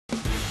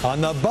On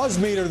the buzz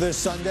meter this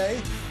Sunday,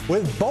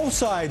 with both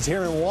sides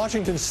here in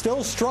Washington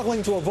still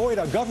struggling to avoid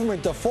a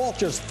government default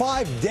just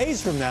 5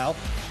 days from now,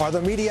 are the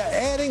media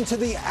adding to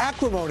the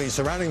acrimony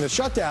surrounding the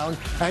shutdown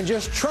and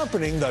just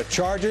trumpeting the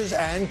charges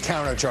and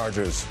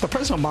countercharges. But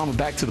President Obama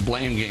back to the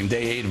blame game,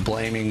 day 8 of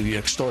blaming the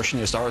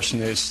extortionists,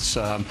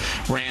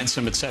 arsonists,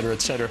 ransom, et cetera,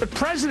 et cetera. The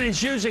president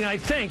is using, I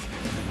think,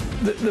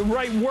 the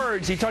right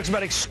words. He talks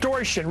about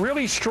extortion,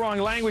 really strong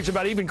language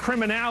about even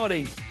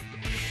criminality.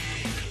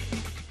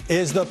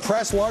 Is the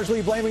press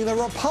largely blaming the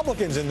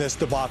Republicans in this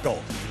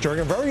debacle? During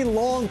a very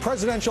long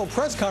presidential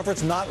press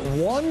conference, not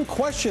one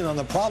question on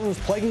the problems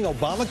plaguing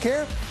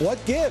Obamacare.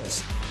 What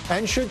gives?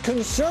 And should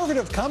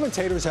conservative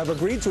commentators have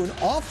agreed to an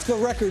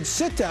off-the-record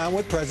sit-down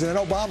with President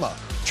Obama?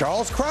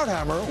 Charles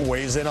Krauthammer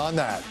weighs in on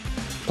that.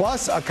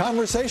 Plus, a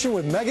conversation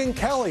with Megyn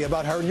Kelly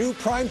about her new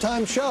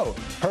primetime show,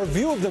 her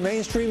view of the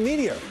mainstream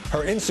media,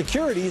 her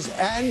insecurities,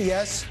 and,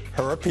 yes,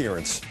 her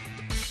appearance.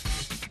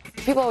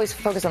 People always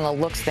focus on the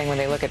looks thing when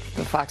they look at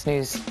the Fox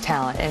News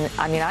talent. And,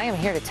 I mean, I am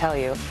here to tell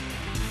you,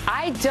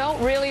 I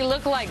don't really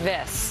look like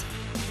this.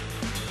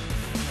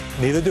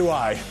 Neither do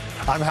I.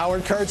 I'm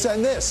Howard Kurtz,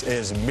 and this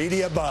is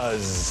Media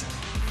Buzz.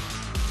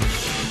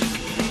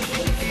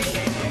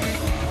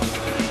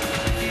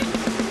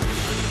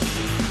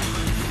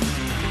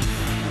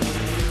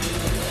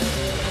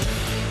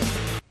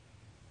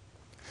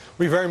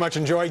 We very much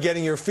enjoy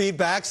getting your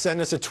feedback.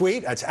 Send us a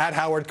tweet. That's at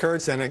Howard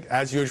Kurtz, and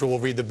as usual, we'll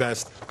read the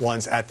best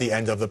ones at the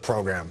end of the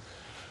program.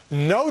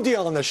 No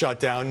deal on the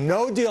shutdown,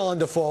 no deal on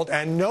default,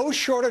 and no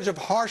shortage of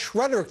harsh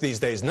rhetoric these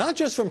days, not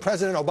just from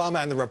President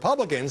Obama and the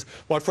Republicans,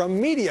 but from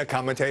media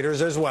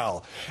commentators as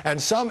well. And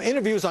some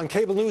interviews on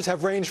cable news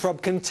have ranged from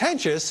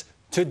contentious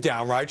to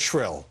downright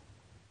shrill.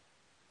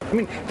 I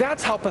mean,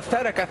 that's how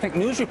pathetic I think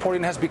news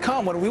reporting has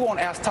become when we won't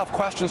ask tough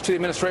questions to the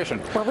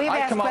administration. Well, we've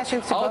asked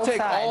questions to both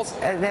sides.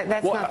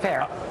 That's not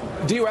fair.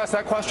 Do you ask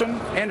that question,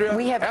 Andrea?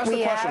 We have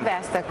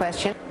asked that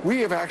question. We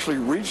have actually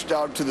reached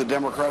out to the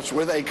Democrats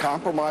with a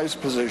compromise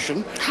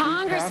position.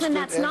 Congressman,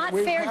 that's not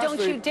fair.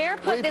 Don't you dare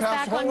put this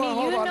back on me.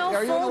 You know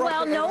full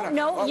well, you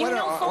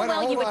know full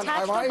well you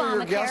attached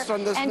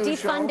Obamacare and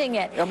defunding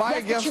it. Am I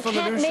a guest on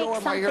the news show?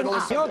 Am I here to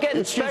listen? You're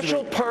getting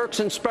special perks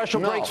and special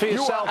breaks for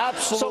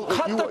yourself. So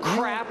cut the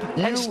crap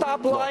and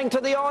stop lying to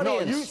the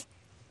audience.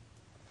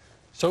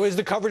 So is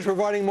the coverage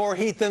providing more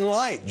heat than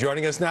light?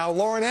 Joining us now,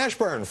 Lauren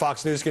Ashburn,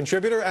 Fox News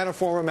contributor and a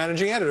former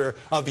managing editor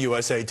of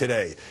USA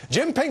Today.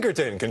 Jim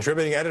Pinkerton,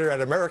 contributing editor at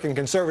American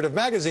Conservative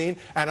Magazine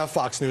and a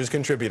Fox News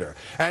contributor.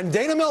 And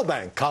Dana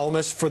Milbank,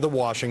 columnist for The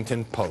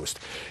Washington Post.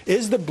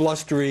 Is the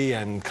blustery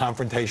and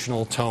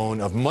confrontational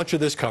tone of much of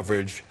this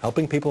coverage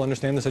helping people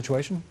understand the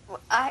situation?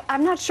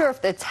 I'm not sure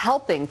if it's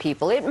helping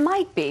people. It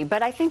might be,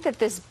 but I think that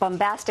this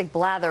bombastic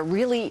blather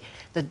really,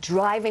 the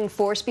driving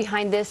force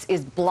behind this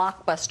is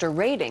blockbuster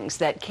ratings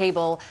that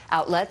cable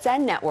outlets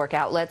and network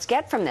outlets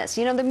get from this.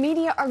 You know, the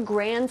media are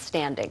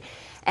grandstanding,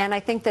 and I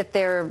think that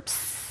they're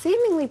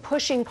seemingly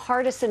pushing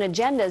partisan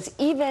agendas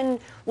even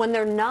when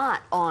they're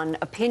not on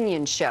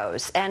opinion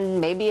shows. And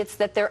maybe it's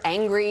that they're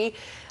angry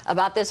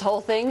about this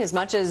whole thing as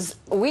much as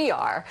we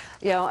are,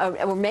 you know,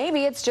 or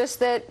maybe it's just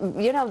that,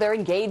 you know, they're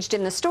engaged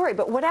in the story.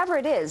 But whatever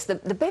it is, the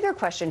bigger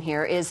question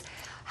here is,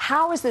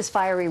 how is this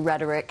fiery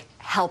rhetoric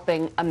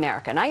helping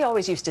America? And I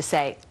always used to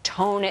say,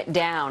 tone it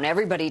down.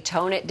 Everybody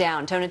tone it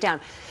down, tone it down.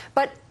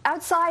 But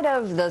outside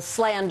of the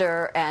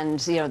slander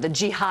and, you know, the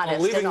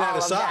jihadists and all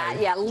of that,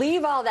 yeah,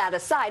 leave all that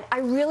aside, I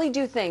really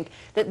do think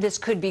that this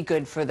could be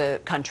good for the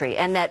country,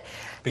 and that,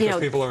 because, you know,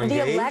 people are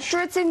engaged? The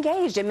electorate's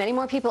engaged, and many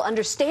more people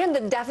understand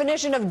the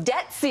definition of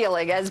debt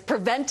ceiling as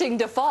preventing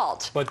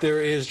default. But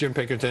there is, Jim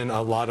Pinkerton,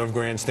 a lot of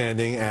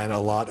grandstanding, and a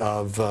lot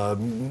of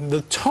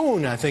the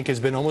tone, I think, has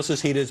been almost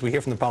as heated as we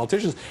hear from the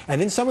politicians.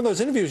 And in some of those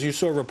interviews, you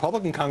saw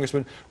Republican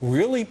congressmen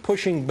really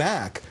pushing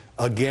back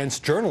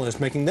against journalists,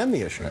 making them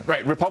the issue.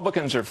 Right.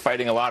 Republicans are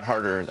fighting a lot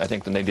harder, I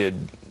think, than they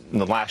did in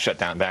the last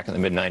shutdown back in the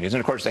mid-90s. And,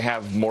 of course, they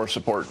have more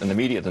support in the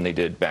media than they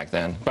did back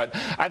then. But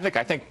I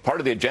think part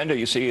of the agenda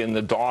you see in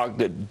the dog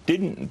that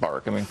didn't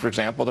bark, I mean, for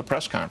example, the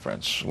press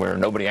conference where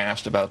nobody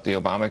asked about the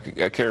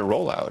Obamacare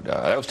rollout.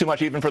 That was too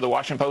much even for the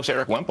Washington Post,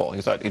 Eric Wemple.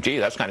 He thought, gee,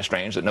 that's kind of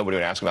strange that nobody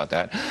would ask about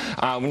that.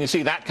 When you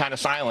see that kind of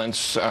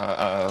silence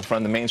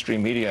from the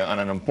mainstream media on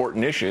an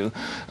important issue,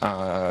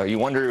 you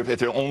wonder if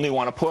they only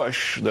want to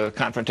push the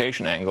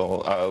confrontation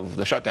angle of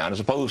the shutdown as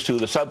opposed to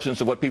the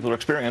substance of what people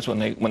experience when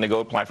they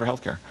go apply for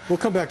health care. We'll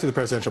come back to the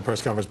presidential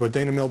press conference, but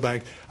Dana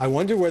Milbank, I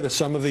wonder whether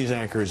some of these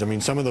anchors, I mean,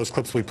 some of those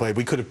clips we played,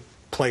 we could have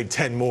played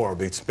 10 more,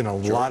 but it's been a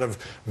lot of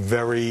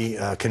very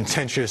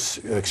contentious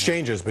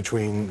exchanges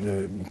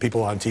between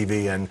people on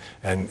TV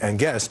and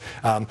guests.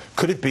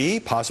 Could it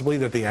be possibly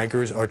that the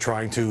anchors are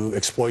trying to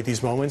exploit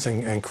these moments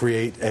and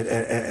create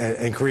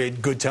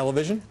create good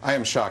television? I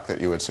am shocked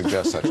that you would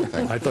suggest such a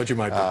thing. I thought you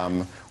might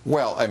be.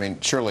 Well, I mean,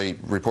 surely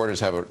reporters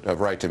have a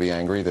right to be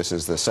angry. This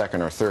is the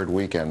second or third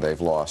weekend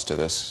they've lost to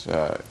this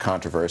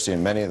controversy,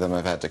 and many of them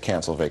have had to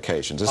cancel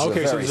vations. This is a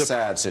very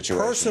sad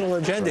situation. Personal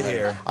agenda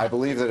here. I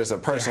believe that it's a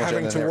personal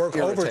agenda. Having to work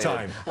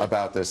overtime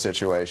about this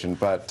situation.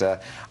 But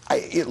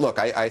look,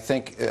 I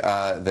think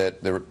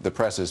that the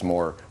press is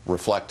more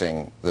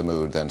reflecting the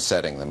mood than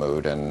setting the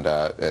mood,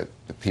 and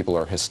people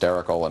are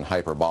hysterical and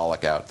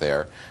hyperbolic out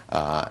there,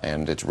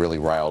 and it's really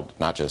riled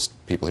not just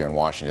people here in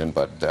Washington,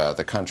 but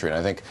the country. And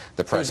I think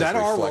the press is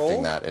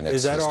reflecting that in its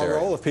hysteria. Is that our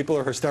role? If people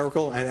are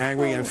hysterical and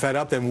angry and fed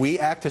up, then we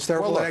act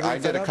hysterical and angry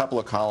and fed up? I did a couple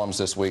of columns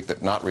this week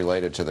that not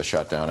related to the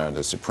shutdown on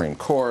the Supreme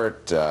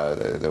Court,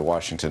 the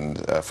Washington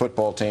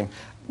football team.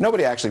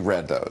 Nobody actually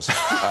read those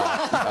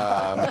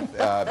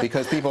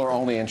because people are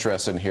only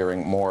interested in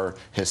hearing more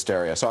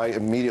hysteria. So I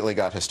immediately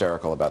got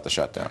hysterical about the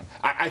shutdown.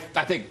 I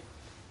think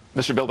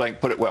Mr. Bilbank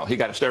put it well. He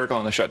got hysterical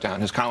on the shutdown.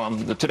 His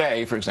column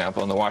today, for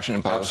example, in the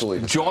Washington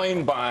Post,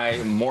 joined by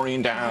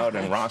Maureen Dowd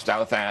and Ross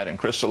Douthat and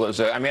Chris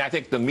Cillizza. I mean, I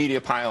think the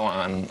media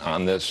pile-on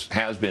on this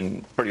has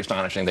been pretty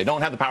astonishing. They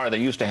don't have the power they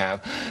used to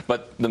have,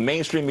 but the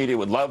mainstream media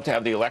would love to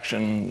have the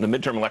election, the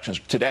midterm elections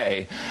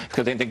today,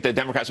 because they think the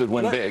Democrats would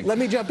win big. Let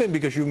me jump in,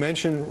 because you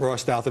mentioned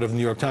Ross Douthat of the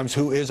New York Times,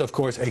 who is, of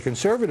course, a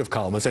conservative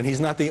columnist, and he's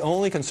not the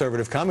only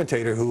conservative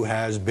commentator who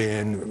has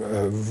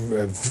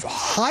been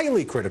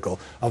highly critical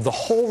of the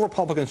whole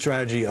Republican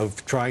strategy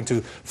of trying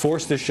to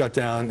force this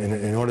shutdown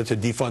in order to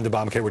defund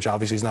Obamacare, which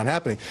obviously is not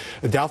happening.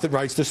 Douthat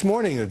writes this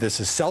morning that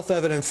this is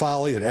self-evident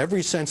folly, that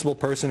every sensible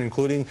person,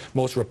 including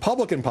most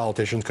Republican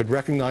politicians, could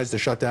recognize the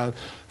shutdown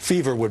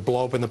fever would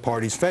blow up in the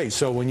party's face.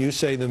 So when you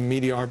say the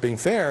media aren't being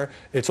fair,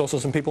 it's also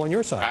some people on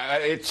your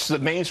side. It's the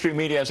mainstream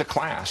media as a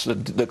class.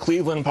 The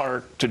Cleveland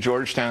Park to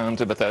Georgetown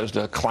to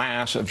Bethesda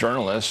class of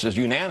journalists is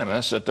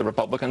unanimous that the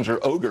Republicans are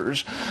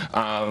ogres.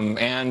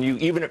 And you,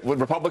 even with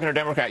Republican or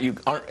Democrat, you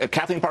aren't.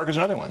 Kathleen Park is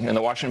another one in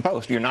the Washington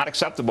Post. You're not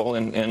acceptable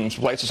in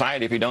polite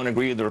society if you don't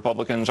agree the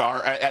Republicans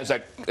are, as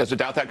the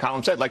Douthat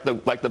column said, like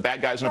the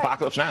bad guys in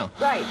Apocalypse Now.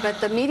 Right,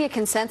 but the media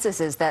consensus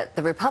is that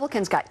the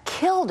Republicans got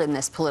killed in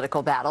this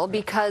political battle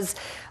because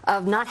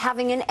of not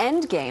having an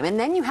end game. And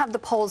then you have the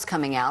polls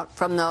coming out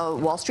from the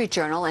Wall Street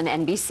Journal and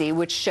NBC,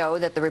 which show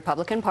that the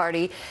Republican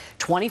Party,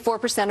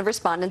 24% of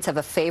respondents have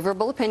a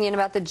favorable opinion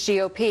about the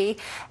GOP,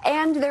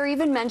 and they're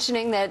even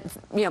mentioning that,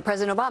 you know,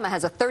 President Obama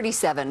has a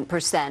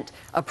 37%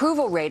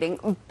 approval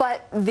rating,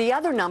 but the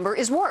other number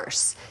is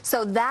worse.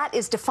 So that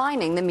is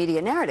defining the media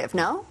narrative,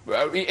 no?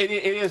 It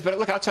is, but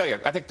look, I'll tell you,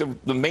 I think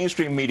the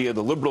mainstream media,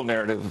 the liberal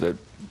narrative that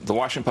the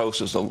Washington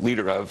Post is the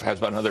leader of, has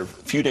about another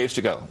few days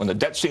to go. When the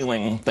debt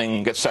ceiling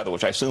thing gets settled,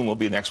 which I assume will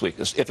be next week,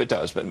 if it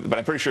does, but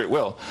I'm pretty sure it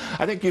will,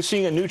 I think you're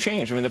seeing a new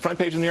change. I mean, the front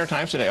page of the New York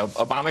Times today,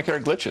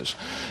 Obamacare glitches.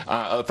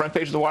 The front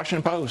page of the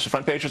Washington Post, the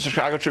front page of the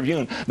Chicago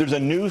Tribune. There's a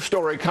new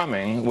story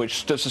coming,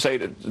 which, just to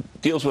say,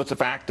 deals with the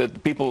fact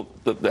that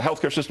the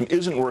healthcare system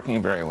isn't working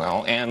very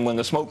well, and when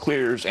the smoke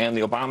clears and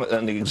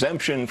the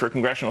exemption for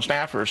congressional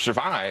staffers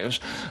survives,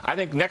 I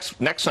think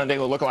next Sunday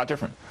will look a lot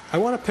different. I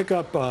want to pick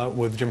up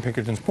with Jim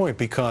Pinkerton's point,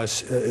 because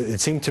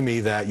it seemed to me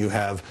that you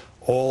have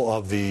all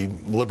of the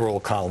liberal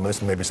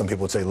columnists, maybe some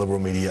people would say liberal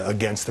media,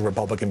 against the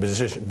Republican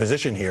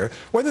position here.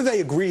 Whether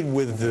they agreed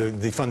with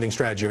the funding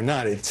strategy or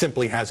not, it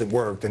simply hasn't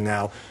worked, and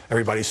now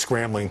everybody's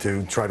scrambling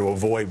to try to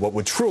avoid what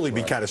would truly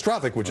be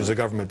catastrophic, which is a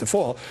government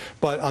default.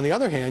 But on the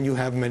other hand, you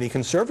have many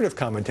conservative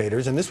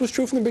commentators, and this was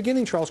true from the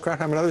beginning, Charles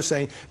Krauthammer and others,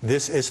 saying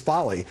this is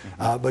folly.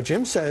 But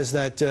Jim says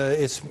that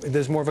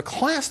there's more of a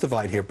class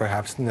divide here,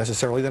 perhaps,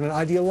 necessarily, than an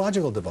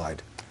ideological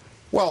divide.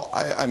 Well,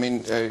 I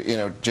mean, you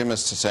know, Jim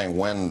is saying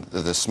when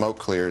the smoke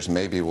clears,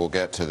 maybe we'll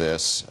get to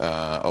this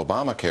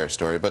Obamacare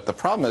story. But the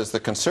problem is the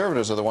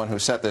conservatives are the one who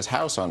set this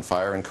house on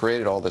fire and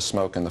created all this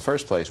smoke in the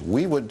first place.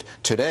 We would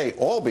today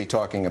all be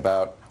talking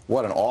about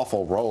what an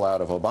awful rollout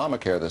of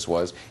Obamacare this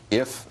was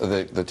if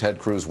the Ted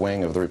Cruz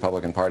wing of the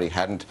Republican Party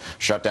hadn't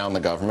shut down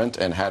the government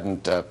and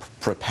hadn't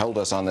propelled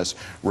us on this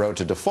road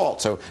to default.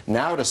 So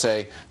now to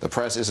say the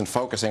press isn't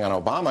focusing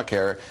on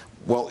Obamacare,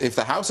 well, if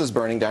the house is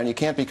burning down, you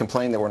can't be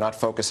complaining that we're not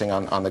focusing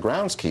on the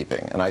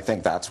groundskeeping. And I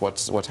think that's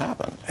what's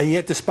happened. And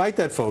yet, despite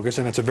that focus,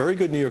 and it's a very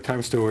good New York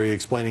Times story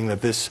explaining that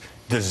this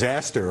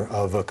disaster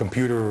of a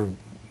computer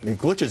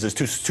glitches is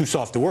too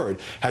soft a word,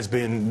 has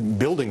been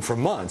building for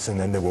months, and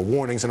then there were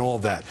warnings and all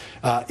of that.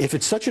 If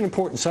it's such an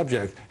important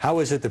subject, how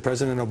is it that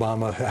President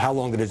Obama, how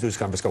long did his news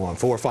conference go on?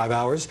 4 or 5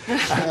 hours?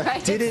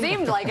 Right, it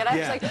seemed like it. I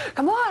was like,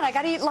 come on, I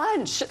got to eat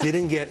lunch.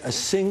 Didn't get a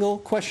single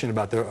question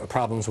about the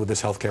problems with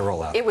this health care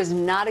rollout. It was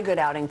not a good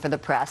outing for the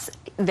press.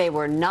 They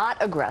were not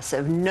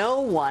aggressive.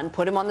 No one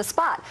put him on the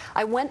spot.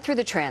 I went through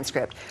the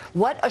transcript.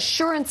 What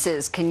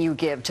assurances can you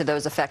give to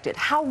those affected?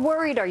 How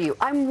worried are you?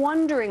 I'm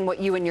wondering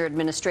what you and your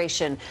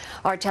administration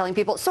are telling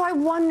people. So I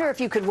wonder if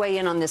you could weigh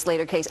in on this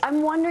later case.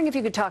 I'm wondering if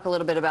you could talk a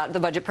little bit about the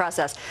budget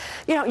process.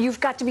 You know,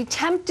 you've got to be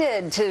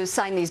tempted to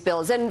sign these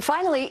bills. And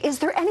finally, is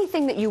there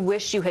anything that you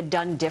wish you had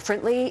done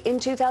differently in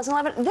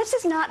 2011? This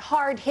is not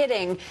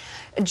hard-hitting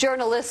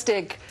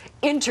journalistic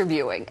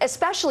interviewing,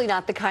 especially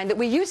not the kind that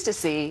we used to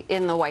see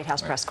in the White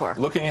House press corps.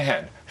 Looking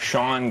ahead,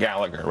 Sean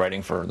Gallagher,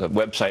 writing for the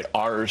website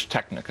Ars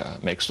Technica,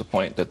 makes the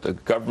point that the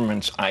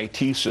government's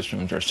IT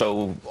systems are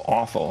so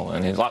awful,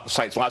 and he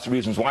cites lots of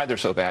reasons why they're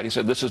so bad. He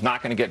said this is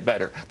not going to get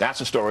better.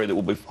 That's a story that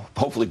will be,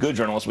 hopefully, good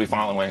journalists will be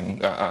following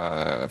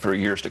for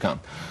years to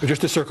come.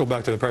 Just to circle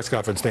back to the press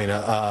conference,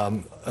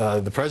 Dana,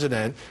 the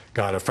president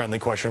got a friendly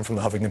question from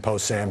the Huffington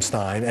Post, Sam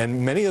Stein,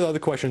 and many of the other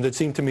questions, it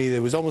seemed to me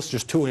it was almost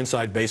just too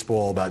inside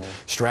baseball about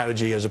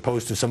strategy as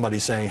opposed to somebody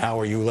saying, how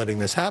are you letting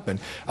this happen?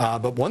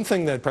 But one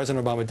thing that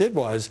President Obama did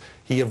was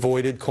he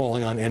avoided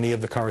calling on any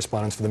of the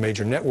correspondents for the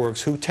major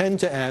networks who tend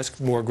to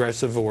ask more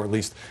aggressive or at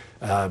least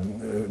have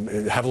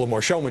a little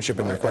more showmanship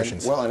in their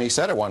questions. And he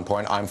said at one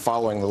point, I'm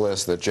following the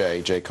list that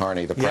Jay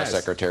Carney, the press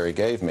secretary,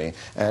 gave me.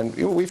 And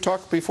we've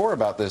talked before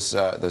about this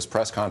this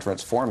press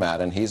conference format,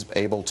 and he's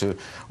able to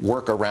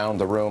work around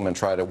the room and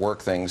try to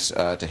work things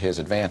to his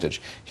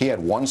advantage. He had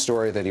one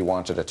story that he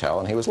wanted to tell,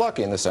 and he was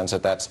lucky in the sense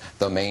that that's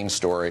the main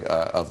story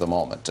of the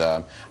moment.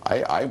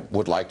 I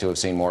would like to have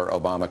seen more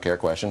Obamacare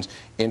questions.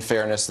 In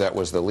fairness, that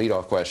was the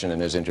leadoff question in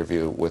his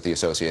interview with the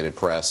Associated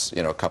Press,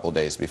 a couple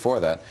days before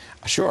that.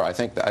 Sure, I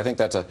think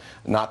that's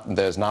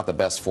there's not the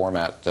best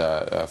format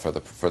for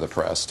the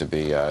press to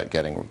be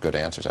getting good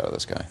answers out of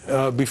this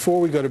guy. Before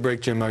we go to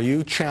break, Jim, are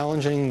you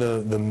challenging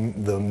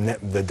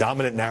the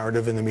dominant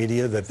narrative in the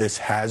media that this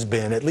has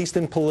been, at least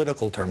in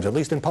political terms, at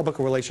least in public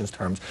relations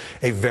terms,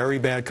 a very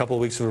bad couple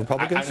of weeks for the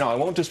Republicans? No, I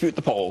won't dispute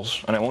the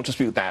polls, and I won't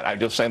dispute that. I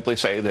just simply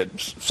say that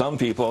some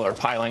people are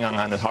piling on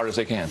as hard as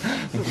they can.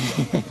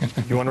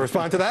 You want to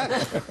respond to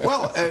that?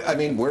 Well, I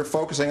mean, we're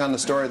focusing on the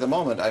story of the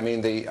moment. I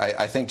mean,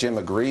 I think Jim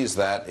agrees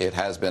that it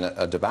has been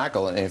a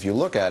debacle, and if you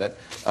look at it,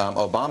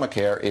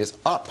 Obamacare is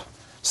up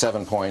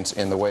 7 points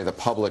in the way the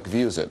public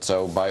views it.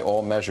 So by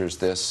all measures,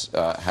 this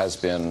has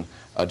been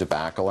a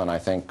debacle, and I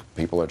think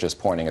people are just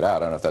pointing it out. I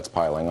don't know if that's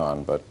piling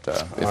on, but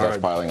if that's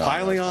piling on.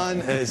 Piling on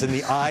is in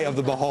the eye of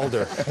the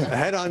beholder.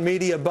 Ahead on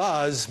Media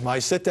Buzz, my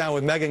sit-down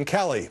with Megyn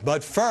Kelly.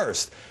 But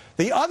first,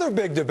 the other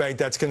big debate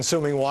that's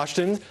consuming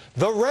Washington,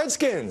 the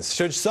Redskins.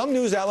 Should some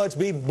news outlets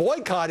be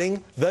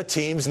boycotting the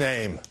team's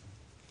name?